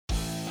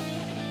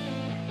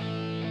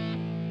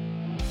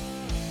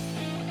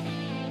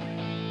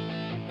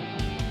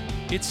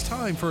It's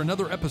time for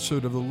another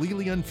episode of the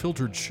Legally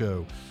Unfiltered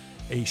Show,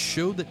 a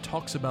show that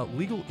talks about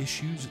legal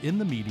issues in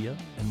the media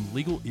and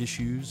legal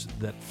issues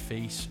that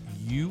face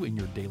you in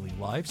your daily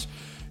lives.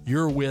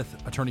 You're with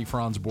Attorney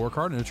Franz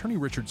Borchardt and Attorney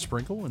Richard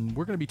Sprinkle, and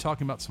we're going to be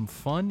talking about some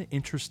fun,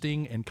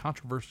 interesting, and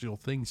controversial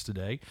things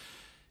today.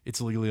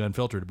 It's Legally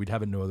Unfiltered. We'd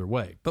have it no other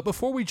way. But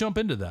before we jump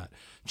into that,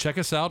 check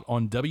us out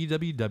on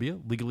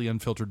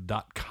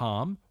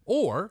www.legallyunfiltered.com,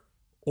 or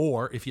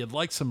if you'd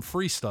like some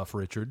free stuff,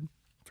 Richard.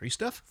 Free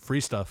stuff?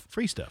 Free stuff.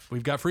 Free stuff.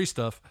 We've got free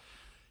stuff.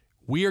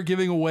 We are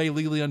giving away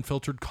Legally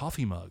Unfiltered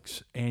coffee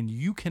mugs, and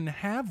you can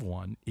have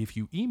one if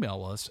you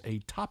email us a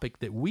topic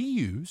that we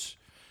use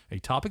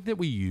at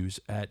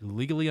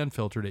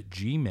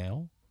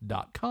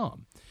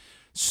legallyunfiltered@gmail.com.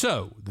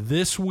 So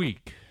this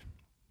week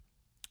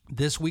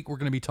we're going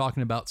to be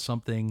talking about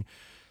something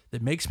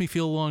that makes me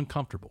feel a little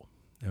uncomfortable,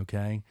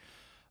 okay?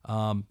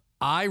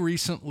 I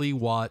recently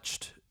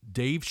watched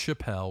Dave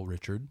Chappelle,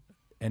 Richard,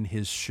 and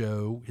his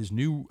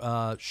new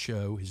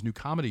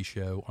comedy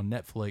show on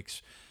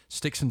Netflix,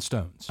 Sticks and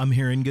Stones. I'm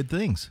hearing good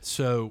things.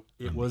 So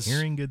it was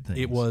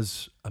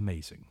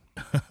amazing.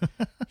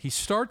 He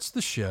starts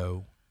the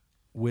show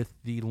with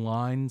the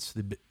lines,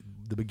 the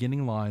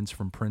beginning lines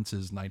from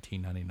Prince's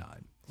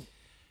 1999.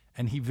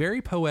 And he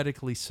very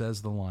poetically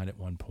says the line at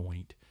one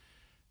point,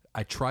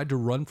 "I tried to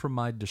run from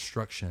my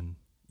destruction.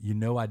 You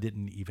know I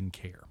didn't even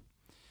care."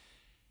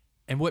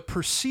 And what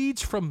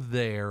proceeds from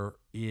there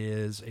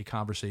is a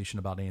conversation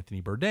about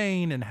Anthony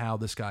Bourdain and how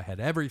this guy had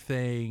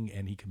everything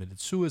and he committed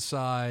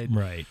suicide.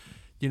 Right.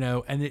 You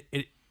know, and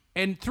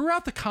and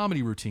throughout the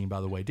comedy routine, by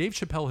the way, Dave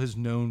Chappelle is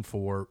known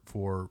for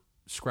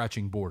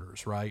scratching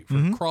borders, right?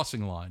 For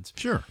crossing lines.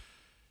 Sure.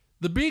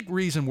 The big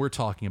reason we're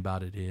talking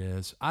about it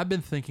is I've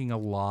been thinking a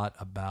lot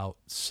about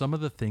some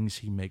of the things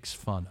he makes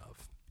fun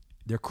of.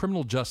 They're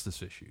criminal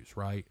justice issues,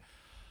 right?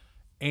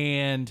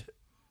 And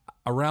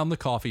around the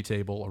coffee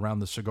table, around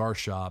the cigar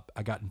shop,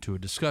 I got into a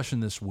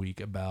discussion this week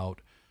about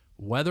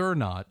whether or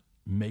not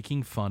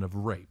making fun of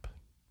rape.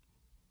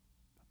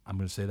 I'm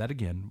going to say that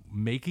again.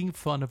 Making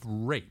fun of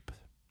rape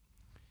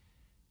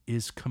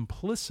is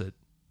complicit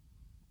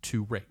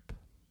to rape.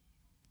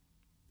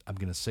 I'm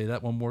going to say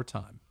that one more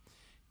time.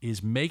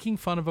 Is making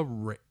fun of a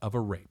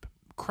rape,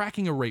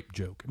 cracking a rape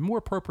joke, and more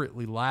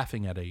appropriately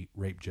laughing at a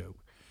rape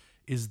joke,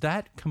 is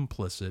that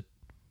complicit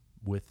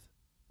with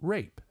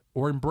rape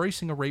or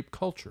embracing a rape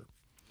culture?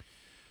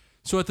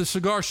 So at the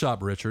cigar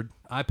shop, Richard,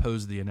 I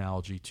posed the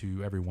analogy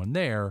to everyone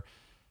there.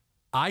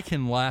 I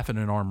can laugh at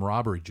an armed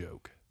robbery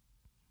joke,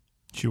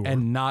 Sure,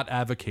 and not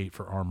advocate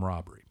for armed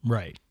robbery.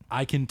 Right.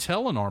 I can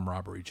tell an armed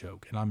robbery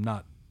joke, and I'm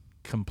not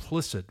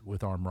complicit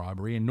with armed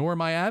robbery, and nor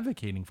am I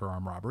advocating for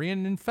armed robbery.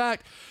 And in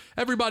fact,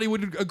 everybody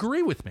would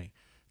agree with me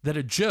that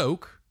a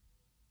joke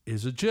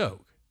is a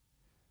joke,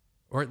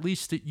 or at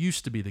least it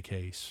used to be the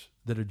case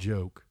that a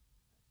joke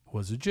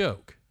was a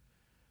joke.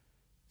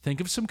 Think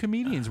of some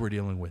comedians we're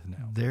dealing with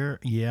now. There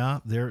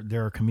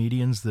are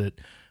comedians that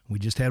we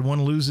just had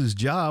one lose his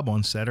job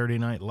on Saturday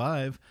Night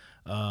Live.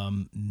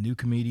 New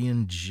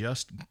comedian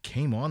just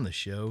came on the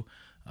show.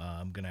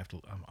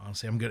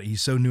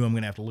 He's so new I'm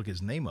gonna have to look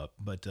his name up.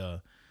 But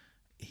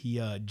he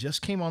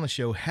just came on the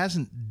show,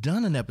 hasn't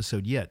done an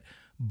episode yet,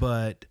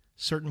 but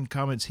certain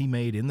comments he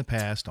made in the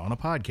past on a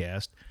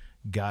podcast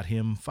got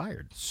him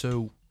fired.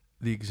 So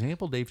the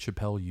example Dave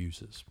Chappelle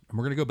uses, and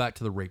we're going to go back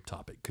to the rape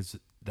topic because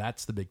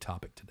that's the big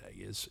topic today,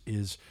 is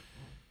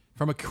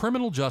from a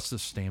criminal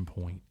justice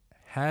standpoint,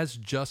 has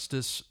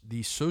justice,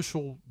 the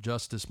social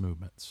justice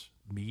movements,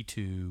 Me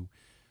Too,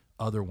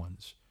 other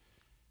ones,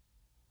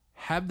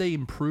 have they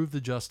improved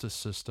the justice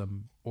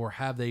system, or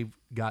have they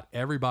got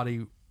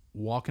everybody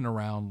walking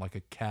around like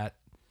a cat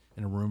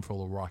in a room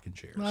full of rocking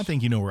chairs? Well, I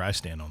think you know where I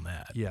stand on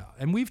that. Yeah,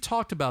 and we've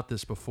talked about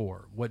this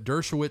before, what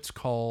Dershowitz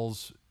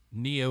calls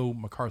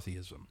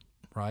neo-McCarthyism,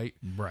 right?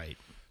 Right.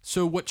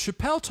 So what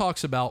Chappelle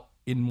talks about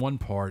in one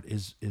part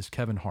is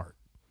Kevin Hart,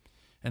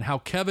 and how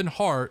Kevin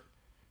Hart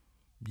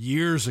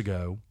years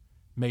ago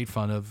made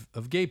fun of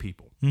gay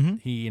people. Mm-hmm.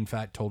 He in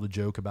fact told a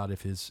joke about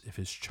if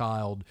his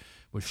child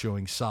was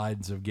showing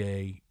signs of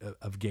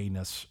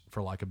gayness,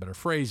 for lack of better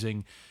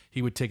phrasing,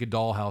 he would take a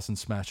dollhouse and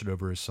smash it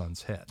over his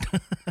son's head.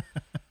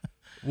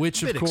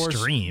 Which of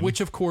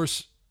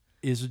course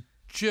is a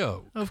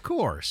joke. Of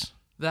course.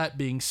 That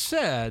being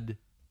said,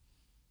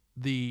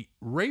 the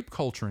rape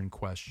culture in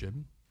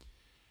question,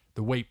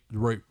 the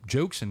rape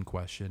jokes in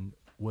question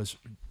was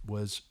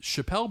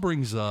Chappelle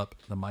brings up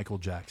the Michael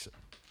Jackson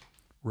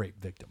rape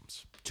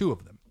victims, 2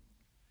 of them.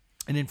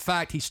 And in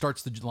fact, he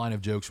starts the line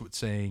of jokes with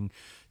saying,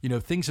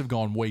 things have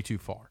gone way too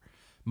far.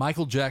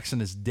 Michael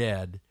Jackson is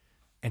dead,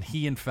 and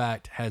he in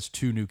fact has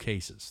 2 new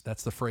cases.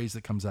 That's the phrase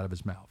that comes out of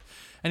his mouth.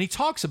 And he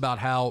talks about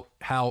how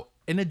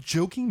in a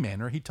joking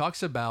manner, he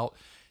talks about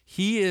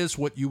he is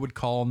what you would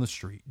call on the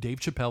street. Dave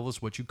Chappelle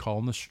is what you call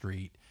on the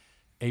street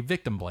a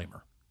victim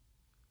blamer.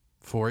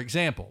 For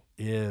example,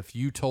 if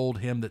you told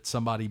him that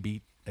somebody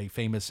beat a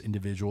famous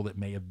individual that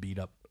may have beat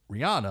up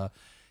Rihanna,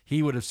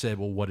 he would have said,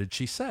 well, what did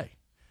she say?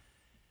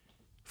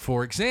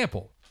 For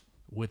example,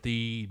 with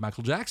the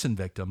Michael Jackson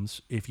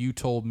victims, if you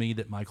told me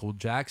that Michael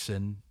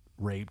Jackson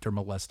raped or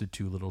molested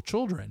 2 little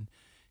children,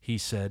 he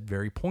said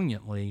very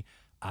poignantly,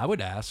 I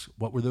would ask,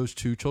 what were those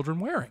 2 children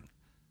wearing?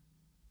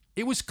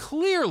 It was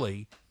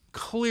clearly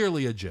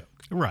a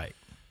joke. Right.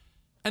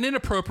 An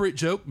inappropriate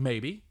joke,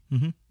 maybe.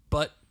 Mm-hmm.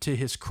 But to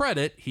his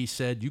credit, he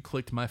said, you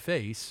clicked my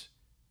face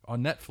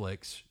on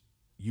Netflix.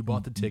 You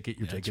bought the ticket.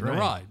 You're taking the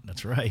ride.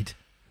 That's right.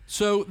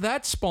 So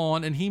that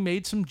spawned, and he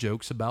made some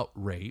jokes about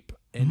rape,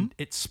 and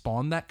it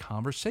spawned that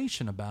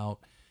conversation about,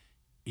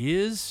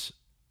 is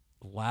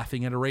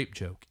laughing at a rape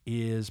joke,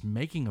 is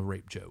making a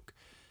rape joke.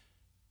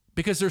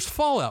 Because there's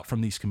fallout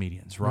from these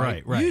comedians,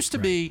 right? Right. Used to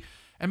be,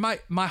 and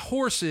my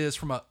horse is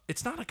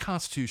it's not a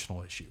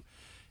constitutional issue.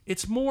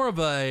 It's more of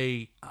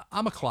I'm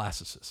a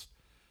classicist.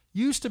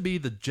 Used to be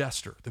the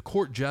jester, the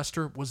court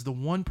jester was the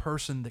one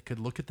person that could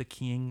look at the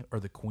king or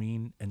the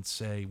queen and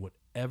say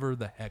whatever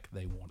the heck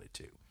they wanted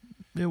to.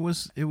 It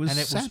was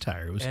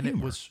satire. It was humor. It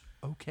was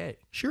okay.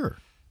 Sure.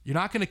 You're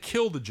not going to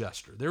kill the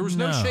jester. There was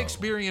no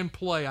Shakespearean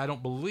play, I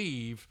don't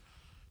believe.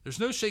 There's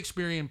no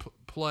Shakespearean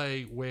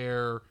play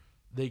where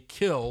they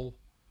kill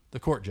the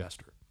court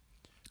jester.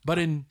 But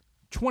in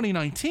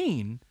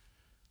 2019,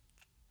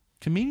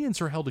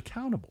 comedians are held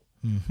accountable.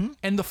 Mm-hmm.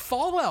 And the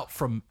fallout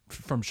from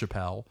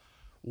Chappelle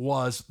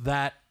was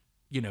that,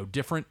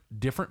 different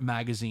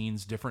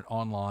magazines, different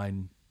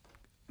online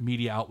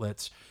media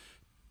outlets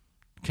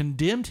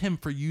condemned him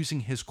for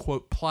using his,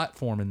 quote,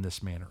 platform in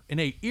this manner, in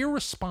a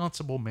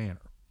irresponsible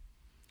manner.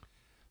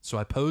 So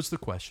I pose the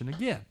question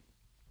again.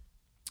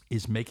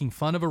 Is making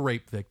fun of a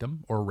rape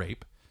victim or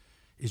rape,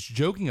 is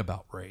joking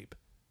about rape,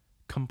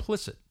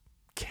 complicit?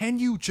 Can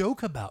you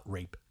joke about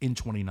rape in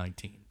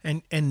 2019?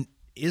 And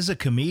is a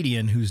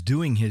comedian who's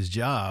doing his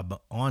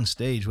job on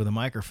stage with a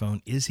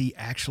microphone, is he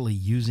actually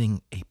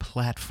using a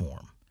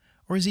platform,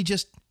 or is he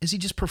just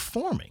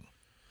performing?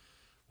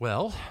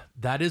 Well,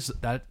 that is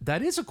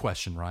a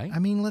question, right? I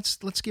mean,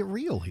 let's get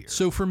real here.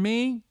 So for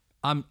me,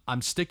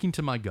 I'm sticking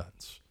to my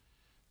guns.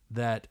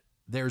 That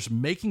there's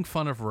making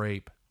fun of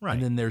rape, right,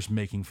 and then there's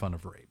making fun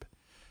of rape.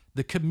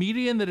 The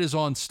comedian that is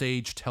on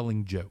stage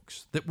telling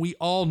jokes that we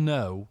all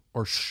know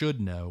or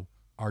should know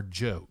are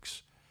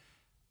jokes,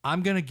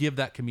 I'm going to give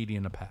that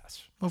comedian a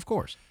pass. Of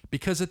course.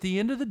 Because at the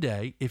end of the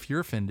day, if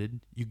you're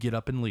offended, you get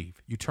up and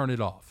leave. You turn it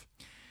off.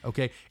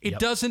 Okay? It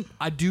doesn't,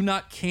 I do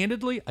not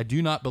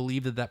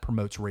believe that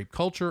promotes rape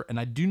culture, and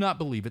I do not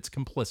believe it's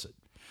complicit.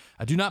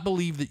 I do not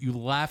believe that you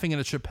laughing at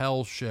a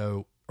Chappelle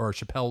show or a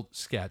Chappelle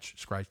sketch,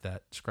 scratch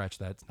that,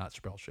 it's not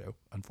Chappelle show,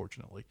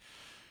 unfortunately.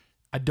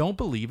 I don't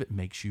believe it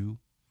makes you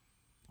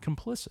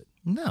complicit.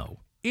 No.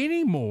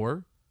 Any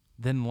more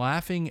than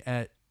laughing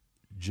at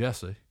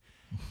Jesse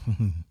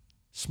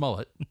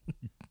Smollett.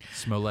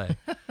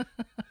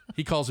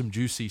 He calls him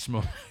Juicy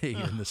Smollett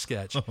in the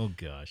sketch. Oh,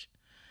 gosh.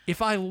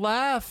 If I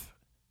laugh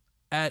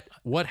at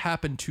what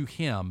happened to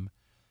him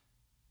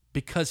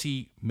because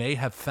he may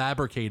have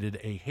fabricated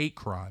a hate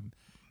crime,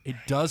 it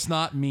does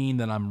not mean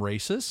that I'm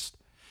racist.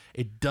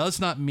 It does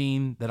not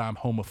mean that I'm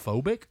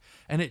homophobic.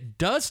 And it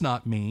does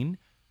not mean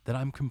that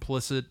I'm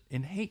complicit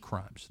in hate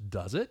crimes.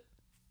 Does it?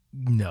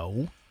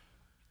 No.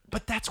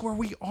 But that's where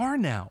we are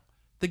now.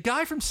 The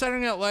guy from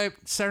Saturday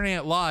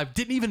Night Live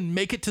didn't even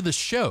make it to the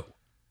show,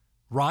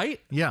 right?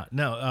 Yeah,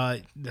 no,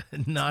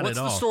 not What's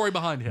at all. What's the story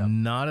behind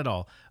him? Not at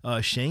all.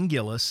 Shane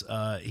Gillis,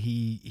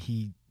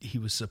 he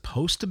was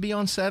supposed to be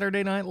on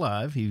Saturday Night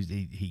Live.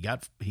 He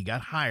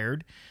got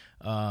hired.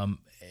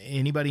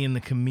 Anybody in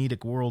the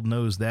comedic world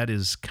knows that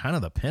is kind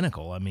of the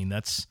pinnacle. I mean,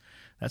 that's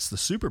the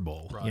Super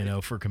Bowl,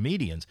 right, for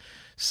comedians.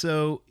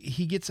 So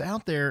he gets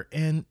out there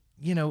and,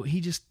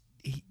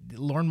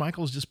 Lorne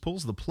Michaels just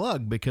pulls the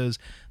plug because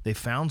they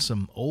found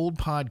some old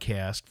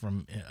podcast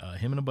from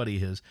him and a buddy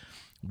of his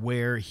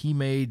where he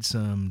made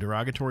some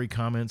derogatory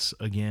comments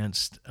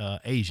against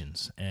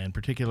Asians and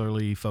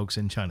particularly folks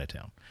in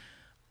Chinatown.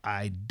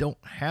 I don't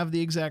have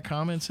the exact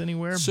comments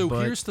anywhere. So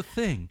here's the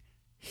thing.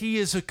 He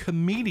is a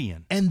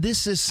comedian. And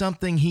this is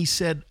something he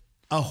said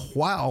a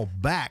while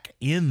back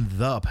in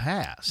the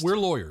past. We're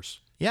lawyers.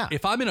 Yeah.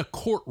 If I'm in a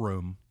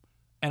courtroom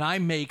and I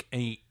make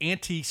an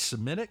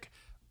anti-Semitic,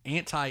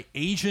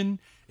 anti-Asian,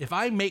 if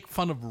I make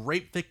fun of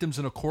rape victims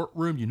in a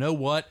courtroom, you know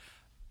what?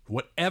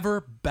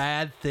 Whatever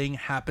bad thing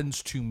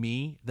happens to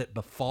me that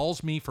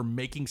befalls me for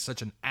making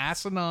such an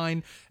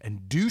asinine and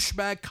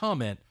douchebag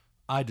comment,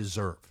 I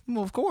deserve.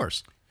 Well, of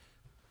course.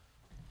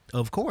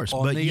 Of course.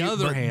 On the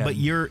other hand, but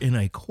you're in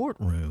a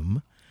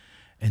courtroom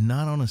and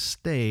not on a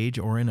stage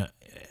or in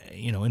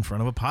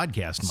front of a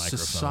podcast microphone.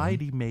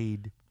 Society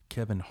made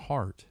Kevin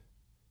Hart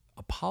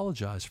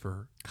apologize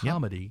for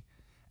comedy. Yep.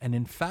 And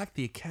in fact,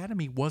 the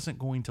Academy wasn't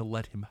going to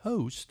let him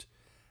host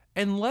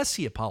unless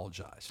he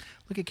apologized.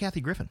 Look at Kathy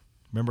Griffin.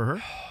 Remember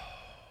her?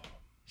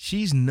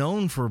 She's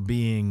known for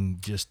being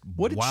just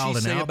wild and out there. What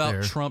did she say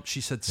about Trump? She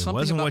said something. It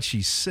wasn't what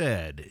she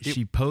said.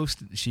 She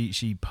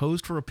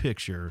posed for a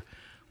picture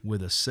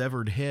with a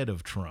severed head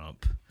of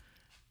Trump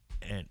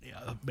and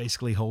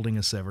basically holding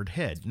a severed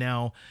head.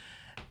 Now,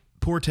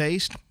 poor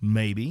taste,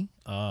 maybe.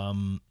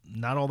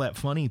 Not all that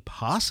funny,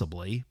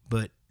 possibly,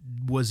 but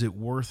was it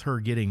worth her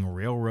getting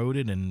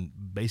railroaded and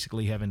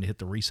basically having to hit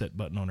the reset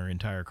button on her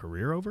entire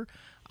career over?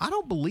 I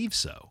don't believe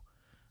so.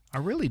 I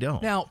really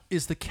don't. Now,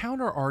 is the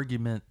counter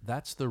argument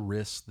that's the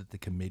risk that the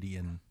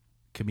comedian,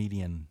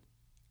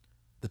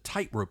 the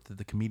tightrope that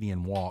the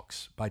comedian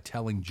walks by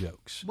telling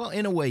jokes? Well,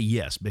 in a way,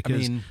 yes,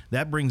 because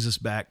that brings us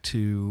back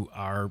to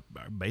our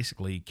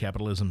basically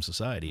capitalism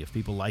society. If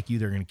people like you,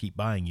 they're going to keep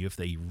buying you. If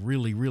they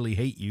really, really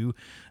hate you,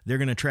 they're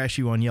going to trash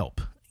you on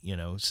Yelp.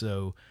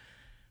 So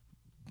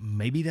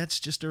maybe that's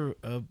just a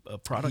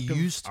product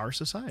of our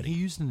society. He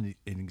used an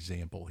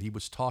example. He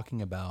was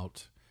talking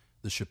about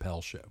the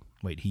Chappelle Show.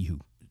 Wait, he who?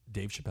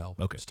 Dave Chappelle.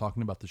 Okay. Was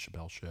talking about the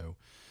Chappelle Show.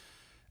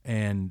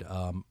 And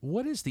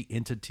what is the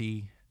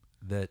entity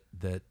that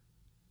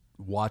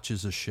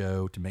watches a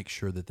show to make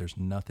sure that there's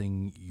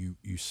nothing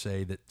you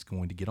say that's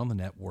going to get on the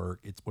network?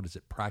 It's what is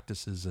it?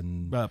 Practices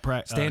and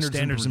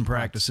standards and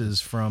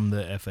practices from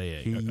the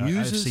FAA. He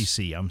uses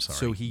FCC. I'm sorry.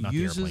 So he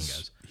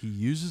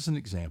uses an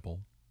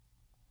example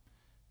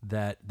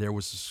that there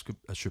was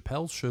a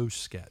Chappelle Show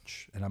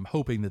sketch, and I'm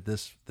hoping that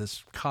this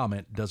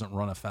comment doesn't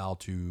run afoul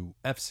to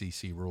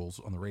FCC rules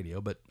on the radio,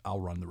 but I'll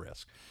run the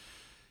risk.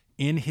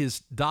 In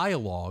his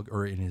dialogue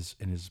or in his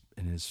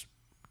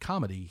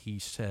comedy, he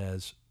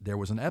says there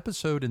was an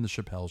episode in the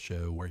Chappelle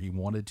Show where he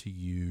wanted to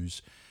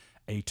use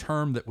a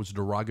term that was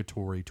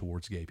derogatory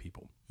towards gay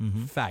people.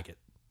 Mm-hmm. Faggot.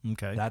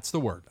 Okay. That's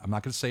the word. I'm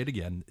not going to say it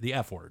again. The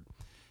F word,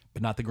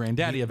 but not the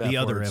granddaddy of F words. The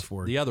other F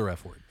word. The other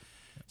F word.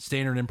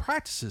 Standard and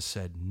Practices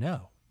said,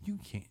 no, you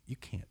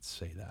can't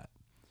say that.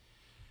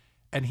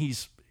 And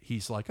he's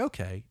like,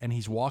 okay. And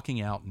he's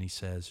walking out and he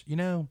says,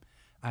 I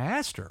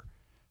asked her,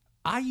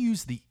 I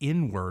use the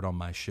N word on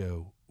my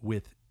show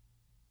with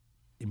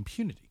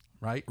impunity.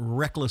 Right?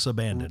 Reckless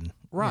abandon.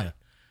 Right. Yeah.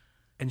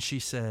 And she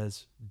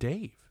says,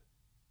 Dave,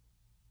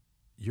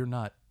 you're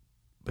not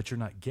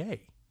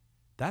gay.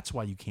 That's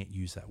why you can't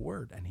use that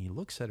word. And he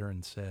looks at her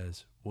and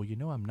says, well,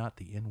 I'm not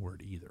the N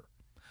word either.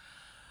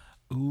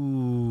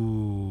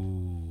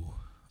 Ooh.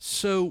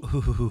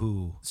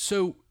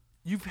 So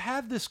you've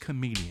had this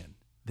comedian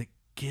that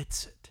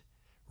gets it,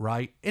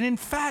 right? And in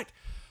fact,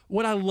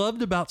 what I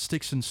loved about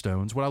Sticks and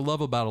Stones, what I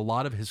love about a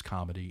lot of his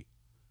comedy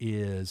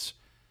is,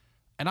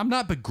 and I'm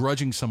not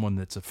begrudging someone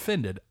that's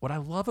offended. What I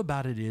love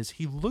about it is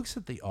he looks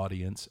at the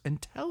audience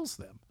and tells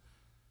them,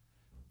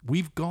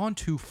 we've gone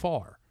too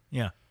far.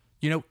 Yeah.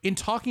 In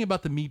talking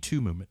about the Me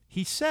Too movement,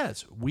 he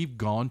says, we've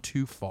gone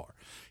too far.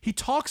 He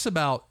talks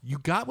about you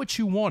got what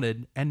you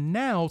wanted, and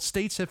now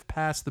states have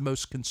passed the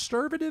most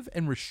conservative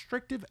and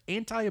restrictive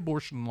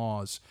anti-abortion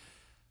laws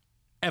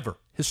ever,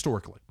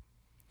 historically.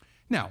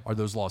 Now, are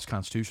those laws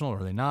constitutional or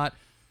are they not?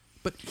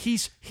 But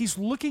he's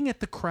looking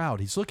at the crowd.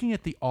 He's looking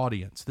at the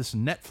audience, this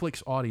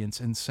Netflix audience,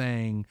 and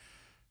saying,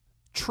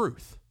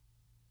 truth.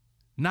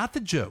 Not the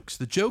jokes.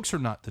 The jokes are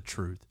not the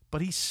truth.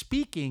 But he's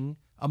speaking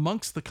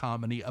amongst the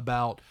comedy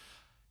about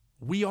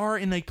we are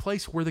in a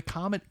place where the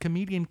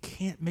comedian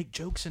can't make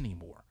jokes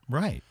anymore.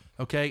 Right.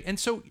 Okay? And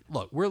so,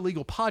 look, we're a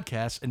legal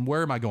podcast, and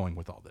where am I going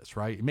with all this,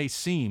 right? It may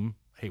seem,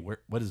 hey,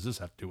 what does this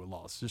have to do with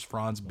laws? It's just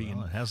Franz being...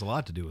 Well, it has a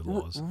lot to do with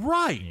laws.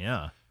 Right.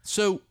 Yeah.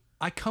 So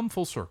I come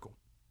full circle.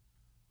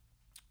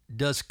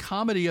 Does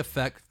comedy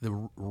affect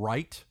the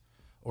right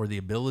or the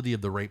ability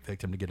of the rape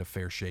victim to get a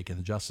fair shake in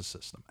the justice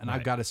system? And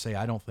I've got to say,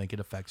 I don't think it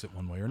affects it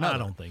one way or another. I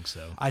don't think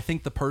so. I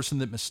think the person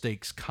that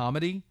mistakes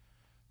comedy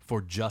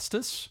for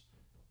justice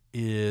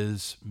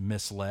is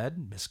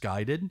misled,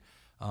 misguided,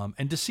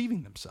 and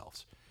deceiving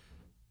themselves.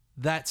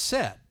 That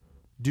said,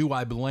 do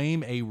I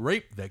blame a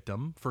rape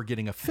victim for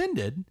getting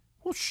offended?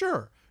 Well,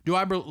 sure. Do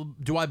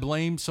I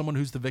blame someone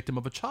who's the victim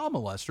of a child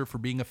molester for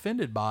being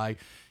offended by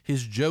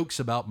his jokes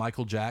about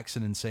Michael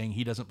Jackson and saying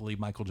he doesn't believe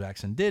Michael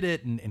Jackson did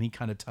it, and he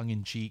kind of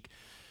tongue-in-cheek,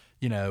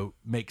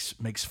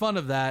 makes fun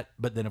of that,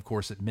 but then, of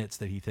course, admits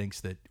that he thinks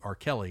that R.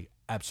 Kelly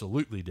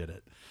absolutely did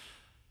it.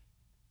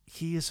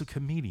 He is a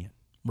comedian.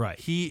 Right.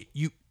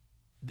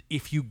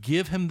 If you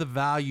give him the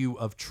value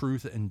of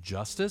truth and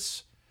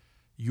justice,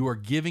 you are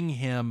giving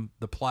him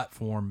the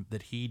platform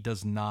that he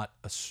does not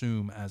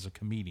assume as a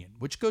comedian,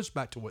 which goes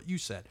back to what you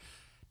said.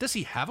 Does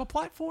he have a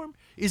platform?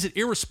 Is it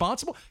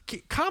irresponsible?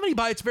 Comedy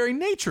by its very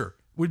nature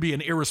would be an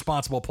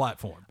irresponsible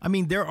platform. I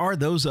mean, there are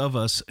those of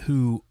us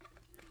who,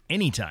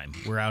 anytime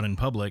we're out in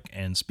public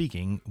and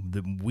speaking,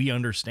 we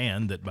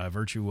understand that by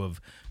virtue of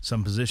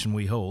some position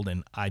we hold,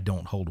 and I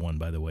don't hold one,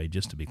 by the way,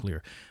 just to be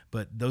clear,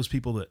 but those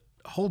people that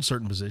hold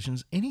certain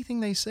positions,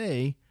 anything they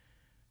say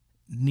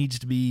needs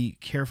to be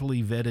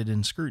carefully vetted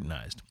and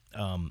scrutinized.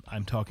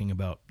 I'm talking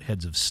about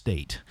heads of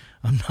state.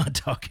 I'm not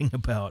talking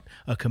about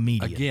a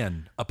comedian.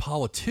 Again, a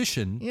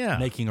politician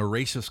making a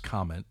racist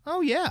comment. Oh,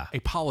 yeah. A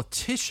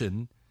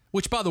politician,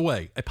 which, by the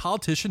way, a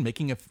politician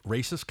making a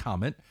racist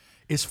comment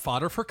is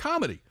fodder for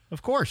comedy.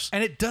 Of course.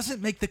 And it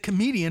doesn't make the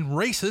comedian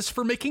racist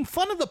for making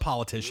fun of the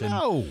politician.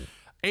 No.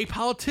 A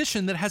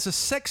politician that has a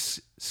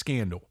sex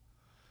scandal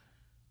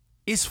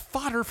is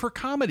fodder for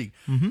comedy.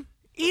 Mm-hmm.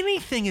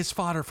 Anything is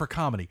fodder for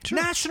comedy. Sure.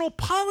 National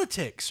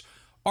politics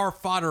are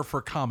fodder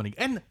for comedy.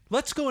 And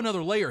let's go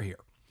another layer here.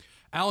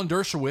 Alan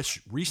Dershowitz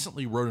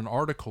recently wrote an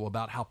article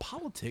about how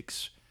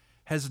politics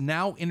has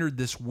now entered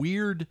this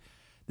weird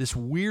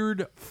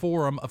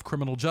forum of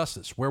criminal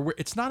justice where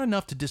it's not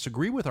enough to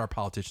disagree with our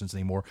politicians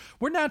anymore.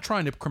 We're now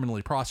trying to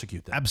criminally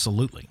prosecute them.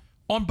 Absolutely.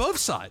 On both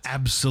sides.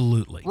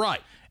 Absolutely.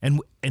 Right.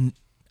 And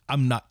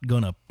I'm not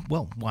gonna.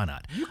 Well, why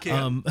not? You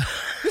can.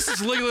 This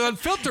is legally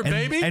unfiltered,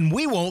 baby. And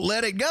we won't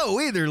let it go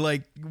either.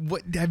 Like,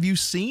 what have you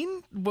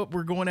seen? What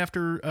we're going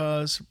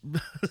after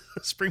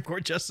Supreme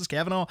Court Justice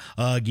Kavanaugh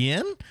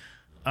again?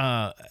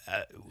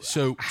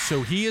 So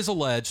he is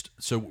alleged.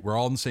 So we're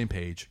all on the same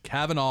page.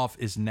 Kavanaugh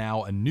is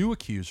now a new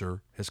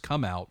accuser. Has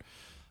come out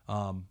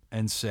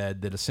and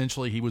said that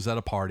essentially he was at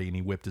a party and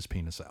he whipped his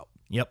penis out.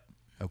 Yep.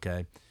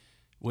 Okay,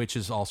 which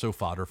is also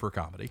fodder for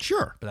comedy.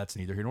 Sure, but that's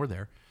neither here nor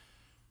there.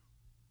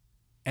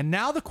 And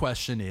now the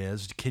question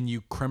is, can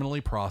you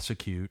criminally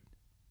prosecute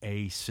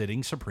a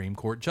sitting Supreme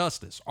Court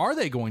justice? Are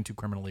they going to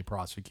criminally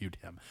prosecute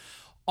him?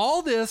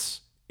 All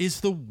this is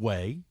the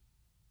way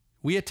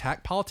we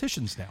attack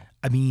politicians now.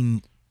 I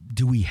mean,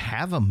 do we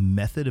have a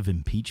method of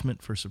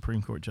impeachment for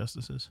Supreme Court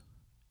justices?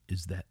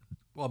 Is that?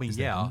 Well, I mean,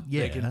 yeah,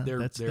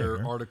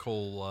 their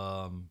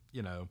article,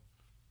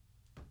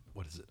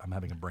 what is it? I'm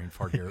having a brain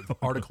fart here.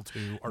 Article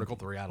 2, Article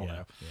 3, I don't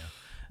know. Yeah.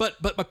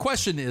 But my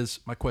question is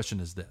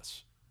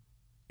this.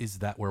 Is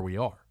that where we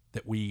are?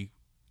 That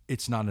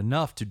it's not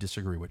enough to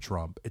disagree with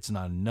Trump. It's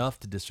not enough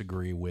to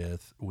disagree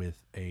with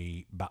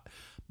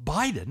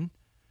Biden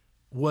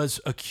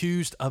was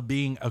accused of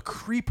being a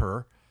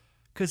creeper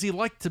because he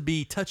liked to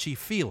be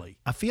touchy-feely.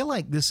 I feel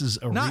like this is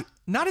not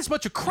as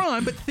much a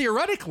crime, but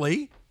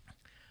theoretically.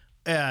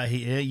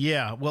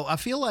 Yeah. Well, I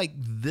feel like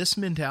this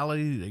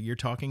mentality that you're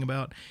talking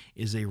about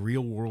is a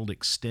real-world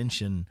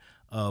extension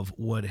of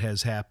what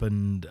has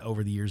happened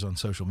over the years on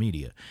social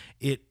media.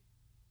 It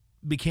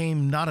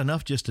became not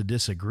enough just to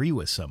disagree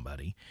with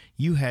somebody.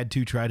 You had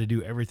to try to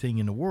do everything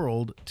in the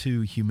world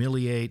to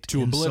humiliate,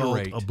 to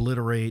insult,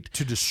 obliterate,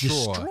 to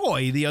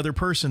destroy the other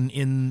person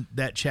in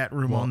that chat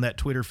room, on that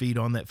Twitter feed,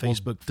 on that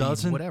Facebook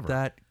feed, whatever. Doesn't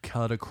that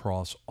cut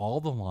across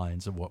all the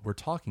lines of what we're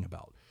talking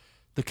about?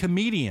 The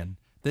comedian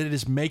that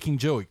is making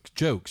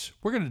jokes,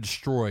 we're going to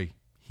destroy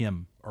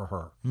him or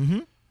her. Mm-hmm.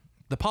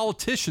 The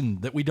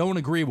politician that we don't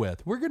agree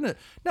with, we're going to...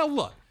 Now,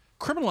 look.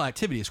 Criminal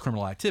activity is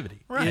criminal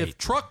activity. Right. If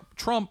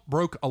Trump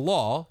broke a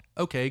law,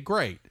 okay,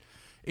 great.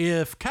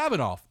 If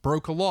Kavanaugh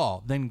broke a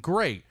law, then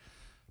great.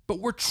 But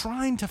we're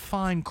trying to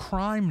find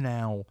crime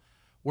now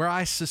where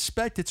I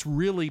suspect it's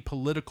really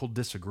political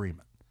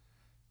disagreement.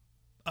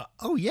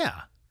 Oh,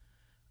 yeah.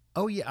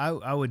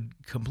 I would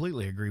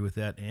completely agree with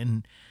that.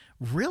 And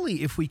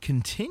really, if we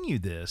continue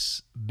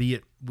this, be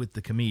it with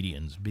the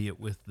comedians, be it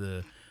with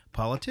the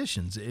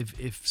politicians,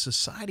 if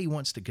society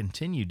wants to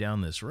continue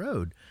down this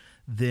road,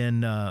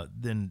 then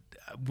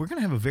we're going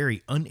to have a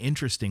very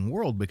uninteresting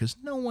world because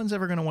no one's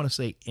ever going to want to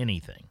say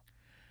anything.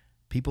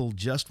 People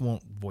just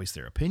won't voice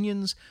their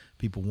opinions.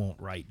 People won't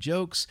write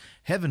jokes.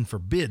 Heaven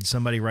forbid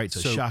somebody writes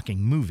a shocking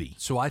movie.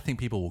 So I think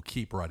people will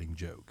keep writing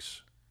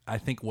jokes. I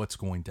think what's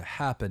going to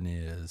happen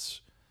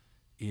is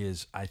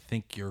I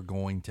think you're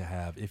going to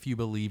have, if you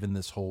believe in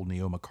this whole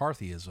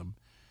neo-McCarthyism,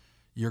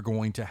 you're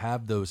going to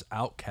have those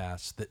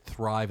outcasts that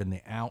thrive in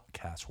the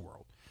outcast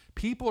world.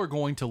 People are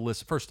going to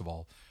listen. First of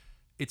all,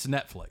 it's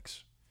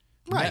Netflix.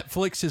 Right.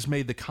 Netflix has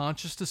made the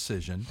conscious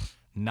decision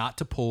not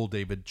to pull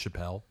David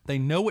Chappelle. They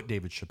know what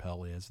David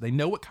Chappelle is. They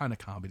know what kind of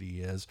comedy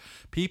he is.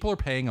 People are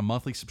paying a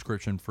monthly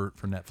subscription for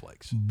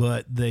Netflix.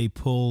 But they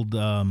pulled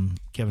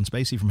Kevin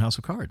Spacey from House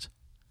of Cards.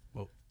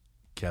 Well,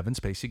 Kevin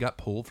Spacey got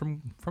pulled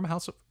from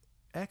House of...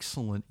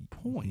 Excellent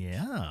point.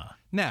 Yeah.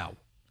 Now,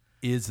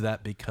 is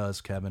that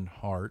because Kevin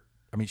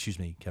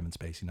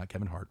Spacey, not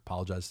Kevin Hart.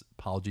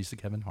 Apologies to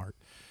Kevin Hart.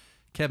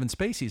 Kevin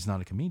Spacey is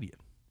not a comedian.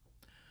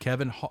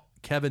 Kevin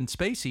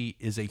Spacey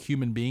is a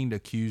human being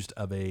accused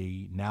of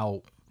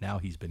now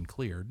he's been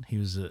cleared. He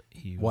was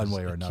one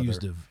way or another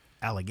accused of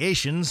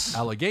allegations.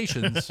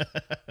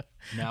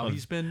 Now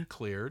he's been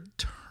cleared.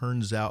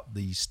 Turns out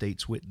the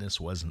state's witness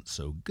wasn't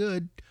so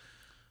good.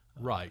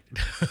 Right.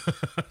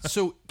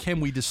 So can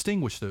we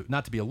distinguish those?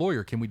 Not to be a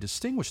lawyer, can we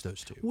distinguish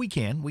those two? We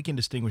can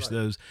distinguish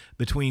those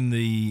between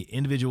the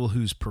individual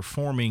who's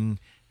performing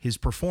his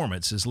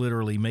performance is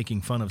literally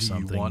making fun of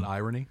something. Do you want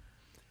irony?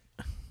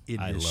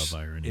 I love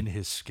irony. In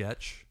his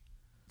sketch,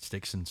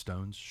 Sticks and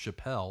Stones,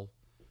 Chappelle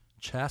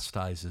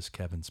chastises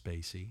Kevin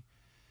Spacey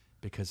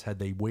because had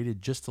they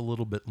waited just a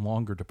little bit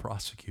longer to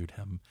prosecute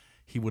him,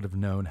 he would have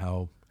known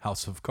how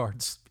House of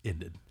Cards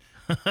ended.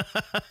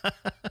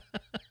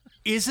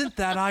 Isn't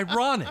that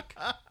ironic?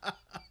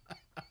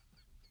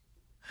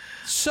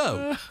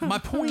 So, my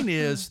point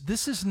is,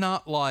 this is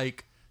not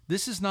like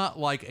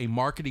a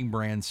marketing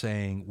brand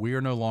saying we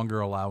are no longer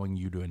allowing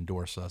you to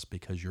endorse us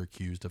because you're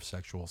accused of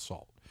sexual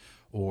assault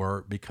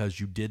or because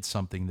you did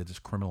something that is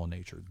criminal in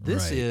nature.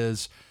 This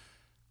is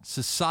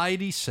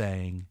society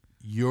saying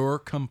you're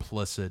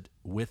complicit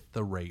with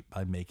the rape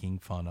by making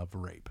fun of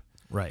rape.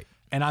 Right.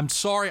 And I'm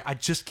sorry, I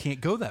just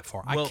can't go that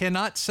far. I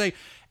cannot say.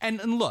 And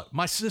look,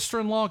 my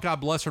sister-in-law, God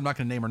bless her, I'm not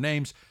going to name her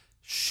names.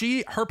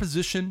 Her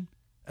position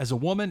as a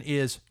woman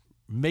is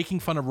making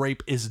fun of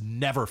rape is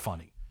never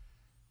funny.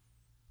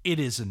 It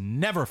is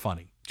never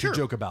funny to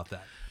joke about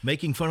that.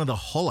 Making fun of the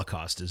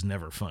Holocaust is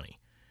never funny.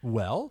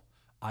 Well,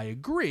 I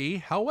agree.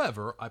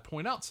 However, I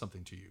point out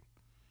something to you.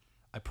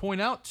 I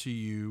point out to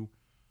you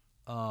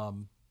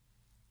that,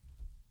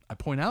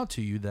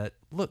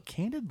 look,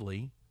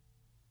 candidly,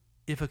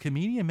 if a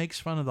comedian makes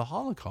fun of the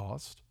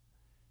Holocaust,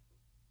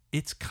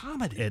 it's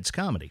comedy. It's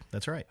comedy.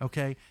 That's right.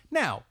 Okay.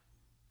 Now,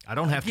 I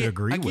don't have to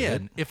agree with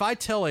it. If I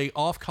tell a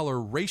off-color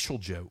racial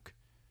joke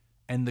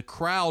and the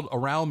crowd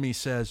around me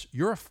says,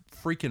 you're a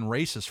freaking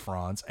racist,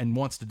 Franz, and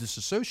wants to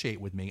disassociate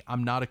with me,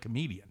 I'm not a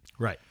comedian.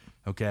 Right.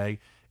 Okay.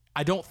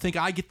 I don't think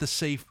I get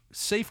the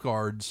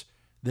safeguards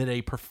that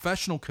a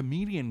professional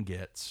comedian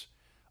gets,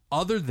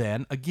 other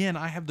than, again,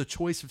 I have the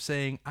choice of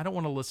saying, I don't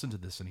want to listen to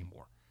this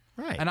anymore.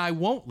 Right. And I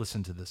won't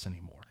listen to this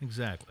anymore.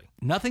 Exactly.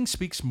 Nothing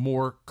speaks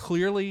more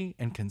clearly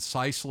and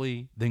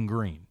concisely than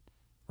green,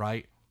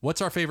 right?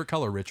 What's our favorite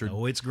color, Richard?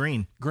 Oh, it's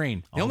green.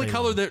 Green. The only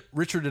color that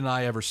Richard and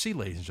I ever see,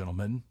 ladies and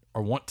gentlemen,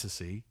 or want to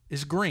see,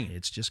 is green.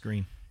 It's just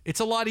green. It's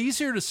a lot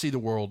easier to see the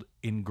world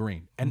in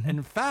green. And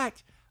in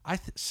fact, I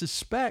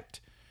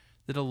suspect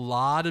that a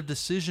lot of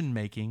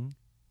decision-making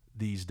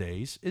these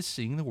days is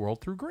seeing the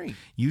world through green.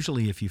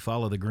 Usually, if you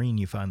follow the green,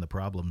 you find the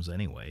problems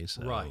anyway.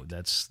 So Right.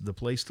 that's the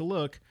place to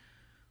look.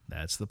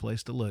 That's the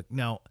place to look.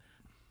 Now,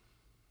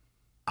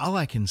 all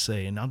I can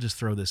say, and I'll just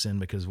throw this in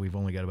because we've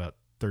only got about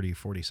 30,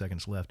 40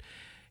 seconds left.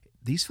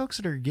 These folks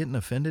that are getting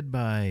offended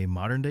by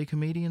modern-day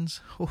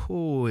comedians,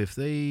 if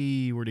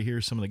they were to hear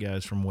some of the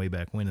guys from way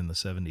back when in the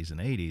 70s and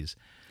 80s.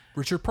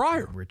 Richard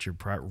Pryor.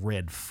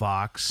 Red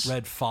Fox.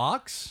 Red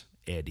Fox.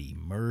 Eddie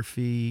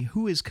Murphy,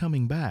 who is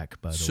coming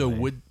back, by the way. So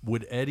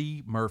would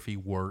Eddie Murphy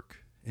work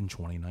in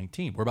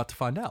 2019? We're about to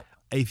find out.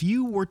 If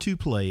you were to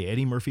play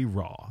Eddie Murphy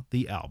Raw,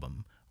 the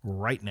album,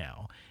 right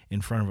now,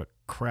 in front of a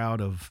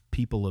crowd of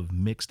people of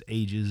mixed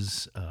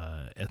ages,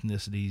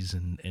 ethnicities,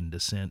 and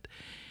descent,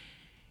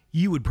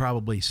 you would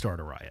probably start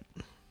a riot.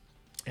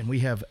 And we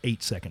have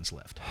 8 seconds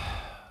left.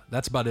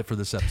 That's about it for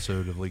this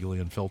episode of Legally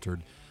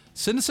Unfiltered.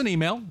 Send us an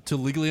email to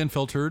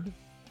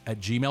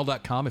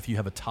legallyunfiltered@gmail.com if you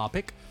have a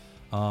topic.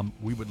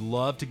 We would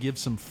love to give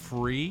some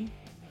free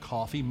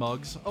coffee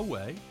mugs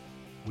away.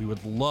 We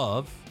would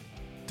love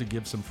to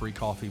give some free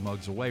coffee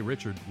mugs away.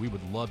 Richard, we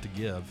would love to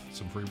give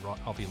some free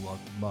coffee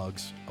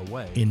mugs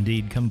away.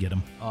 Indeed, come get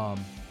them. All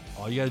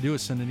you got to do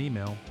is send an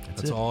email.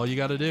 That's it. all you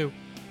got to do.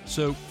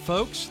 So,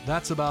 folks,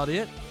 that's about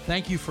it.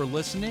 Thank you for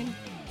listening.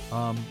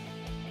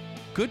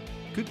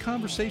 Good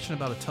conversation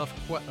about a tough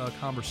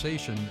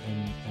conversation,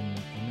 and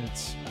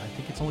I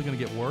think it's only going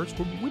to get worse.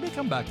 We may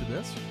come back to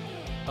this.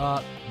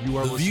 You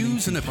are the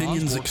views and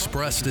opinions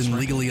expressed in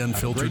Legally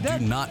Unfiltered do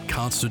not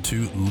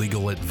constitute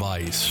legal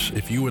advice.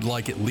 If you would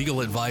like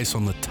legal advice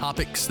on the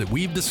topics that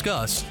we've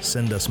discussed,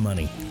 send us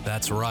money.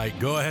 That's right.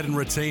 Go ahead and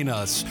retain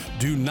us.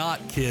 Do not,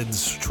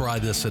 kids, try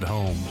this at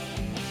home.